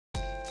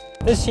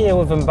This year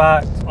we've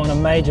embarked on a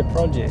major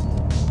project.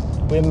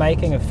 We're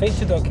making a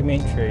feature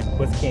documentary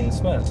with Ken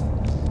Smith.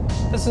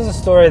 This is a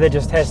story that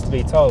just has to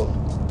be told.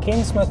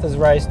 Ken Smith has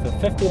raced for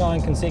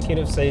 59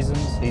 consecutive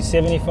seasons. He's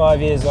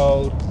 75 years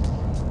old.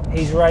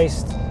 He's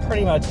raced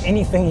pretty much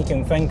anything he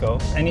can think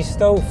of, and he's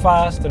still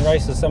fast and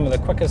races some of the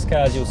quickest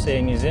cars you'll see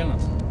in New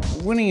Zealand.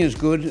 Winning is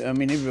good. I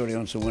mean, everybody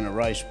wants to win a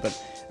race,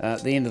 but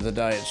at the end of the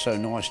day, it's so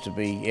nice to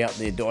be out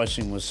there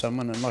dicing with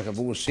someone. And like I've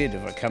always said,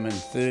 if I come in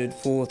third,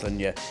 fourth, and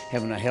you're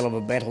having a hell of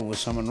a battle with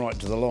someone right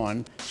to the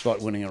line, it's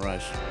like winning a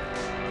race.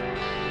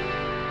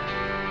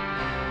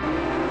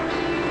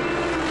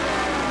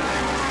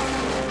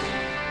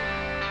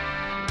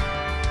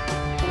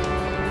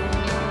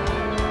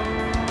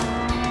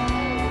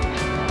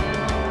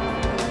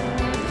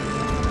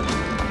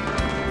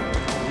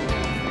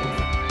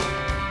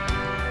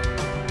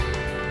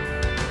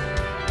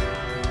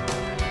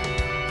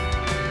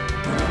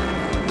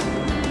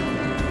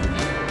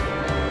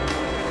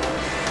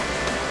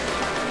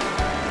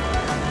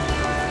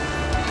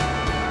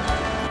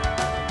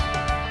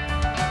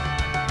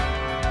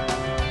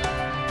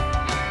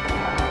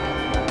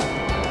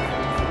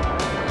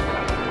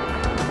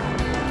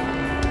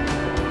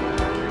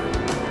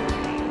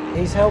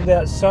 He's helped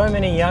out so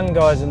many young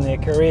guys in their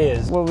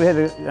careers. Well, we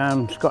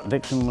had Scott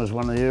Dixon was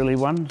one of the early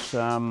ones.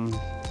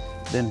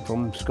 Then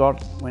from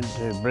Scott went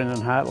to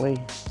Brendan Hartley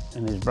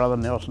and his brother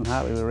Nelson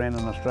Hartley. We ran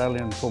in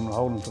Australia and Formula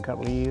Holden for a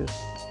couple of years.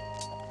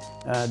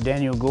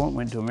 Daniel Gaunt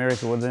went to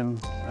America with him.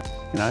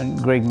 You know,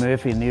 Greg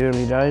Murphy in the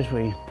early days,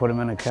 we put him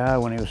in a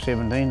car when he was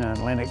 17, an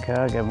Atlantic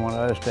car, gave him one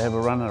of those to have a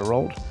run at a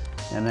Rolt,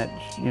 and that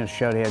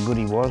showed how good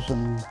he was.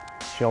 And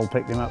Shell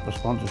picked him up for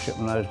sponsorship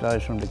in those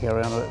days for him to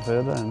carry on a bit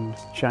further. And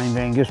Shane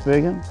Van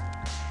Gisbergen,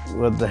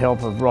 with the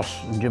help of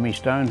Ross and Jimmy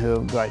Stone, who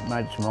are great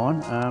mates of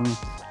mine,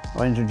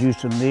 I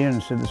introduced him there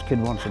and said, this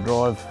kid wants to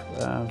drive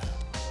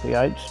V8s.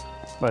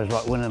 I suppose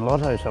like winning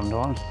lotto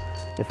sometimes.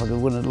 If I could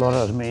win at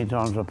lotto as many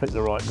times as I picked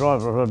the right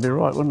driver, I'd be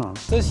right, wouldn't I?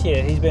 This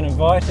year he's been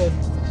invited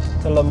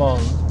to Le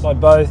Mans by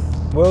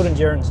both World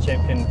Endurance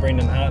Champion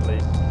Brendan Hartley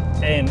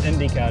and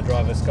IndyCar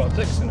driver Scott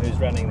Dixon, who's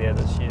running there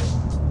this year.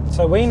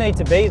 So we need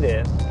to be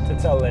there to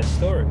tell that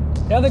story.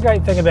 The other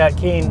great thing about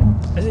Ken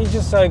is he's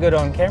just so good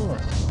on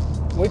camera.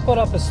 We put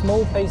up a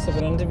small piece of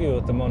an interview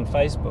with him on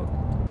Facebook.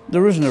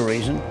 There isn't a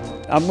reason.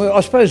 Well,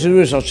 I suppose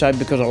there is, I'll say,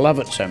 because I love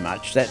it so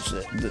much. That's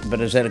it. But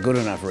is that a good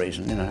enough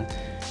reason, you know?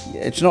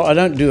 It's not, I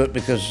don't do it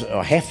because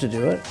I have to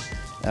do it.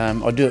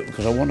 I do it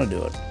because I want to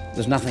do it.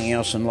 There's nothing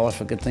else in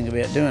life I could think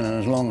about doing, and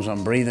as long as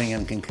I'm breathing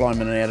and can climb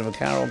in and out of a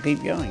car, I'll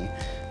keep going.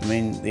 I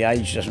mean, the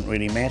age doesn't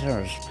really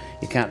matter.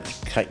 You can't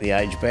take the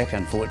age back,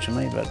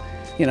 unfortunately, but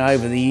you know,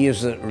 over the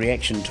years the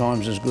reaction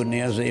time's as good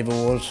now as it ever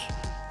was,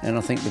 and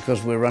I think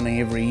because we're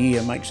running every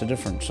year makes a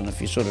difference. And if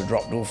you sort of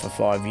dropped off for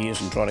 5 years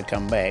and try to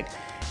come back,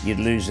 you'd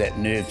lose that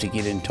nerve to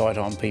get in tight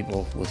on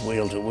people with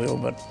wheel to wheel.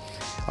 But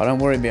I don't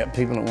worry about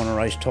people that want to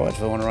race tight.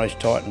 If I want to race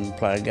tight and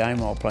play a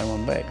game, I'll play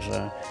one back.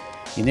 So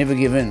you never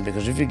give in,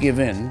 because if you give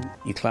in,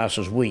 your class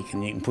is weak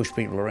and you can push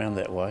people around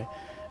that way,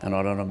 and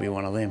I don't want to be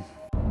one of them.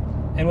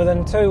 And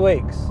within 2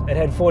 weeks, it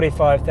had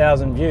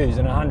 45,000 views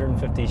and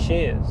 150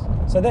 shares.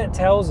 So that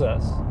tells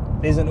us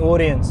there's an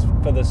audience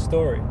for this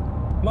story.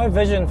 My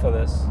vision for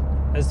this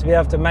is to be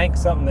able to make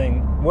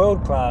something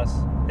world-class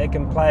that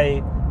can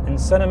play in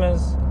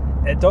cinemas,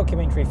 at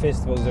documentary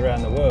festivals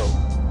around the world.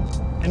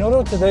 In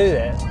order to do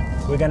that,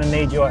 we're going to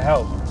need your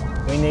help.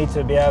 We need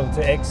to be able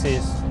to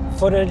access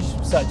footage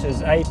such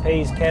as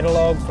AP's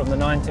catalogue from the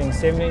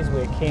 1970s,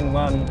 where Ken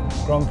won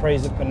Grand Prix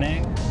of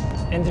Penang,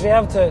 and to be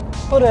able to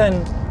put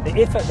in the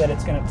effort that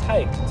it's going to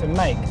take to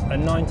make a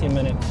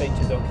 90-minute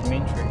feature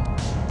documentary.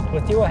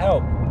 With your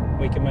help,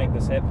 we can make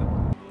this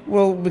happen.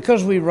 Well,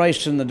 because we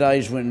raced in the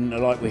days when,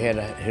 like, we had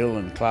Hill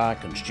and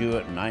Clark and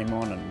Stewart and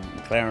Amon and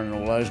McLaren and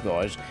all those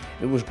guys,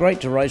 it was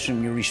great to race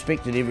them. You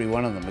respected every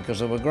one of them because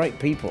they were great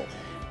people.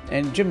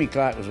 And Jimmy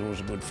Clark was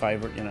always a good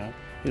favourite, you know.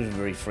 He was a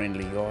very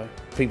friendly guy.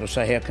 People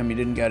say, how come you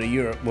didn't go to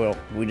Europe? Well,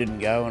 we didn't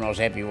go, and I was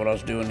happy what I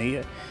was doing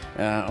here.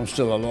 I'm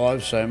still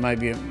alive, so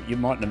maybe you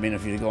mightn't have been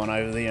if you'd gone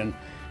over there, and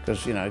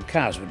because, you know,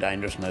 cars were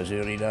dangerous in those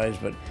early days,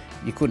 but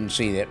you couldn't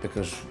see that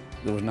because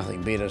there was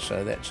nothing better,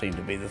 so that seemed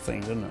to be the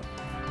thing, didn't it?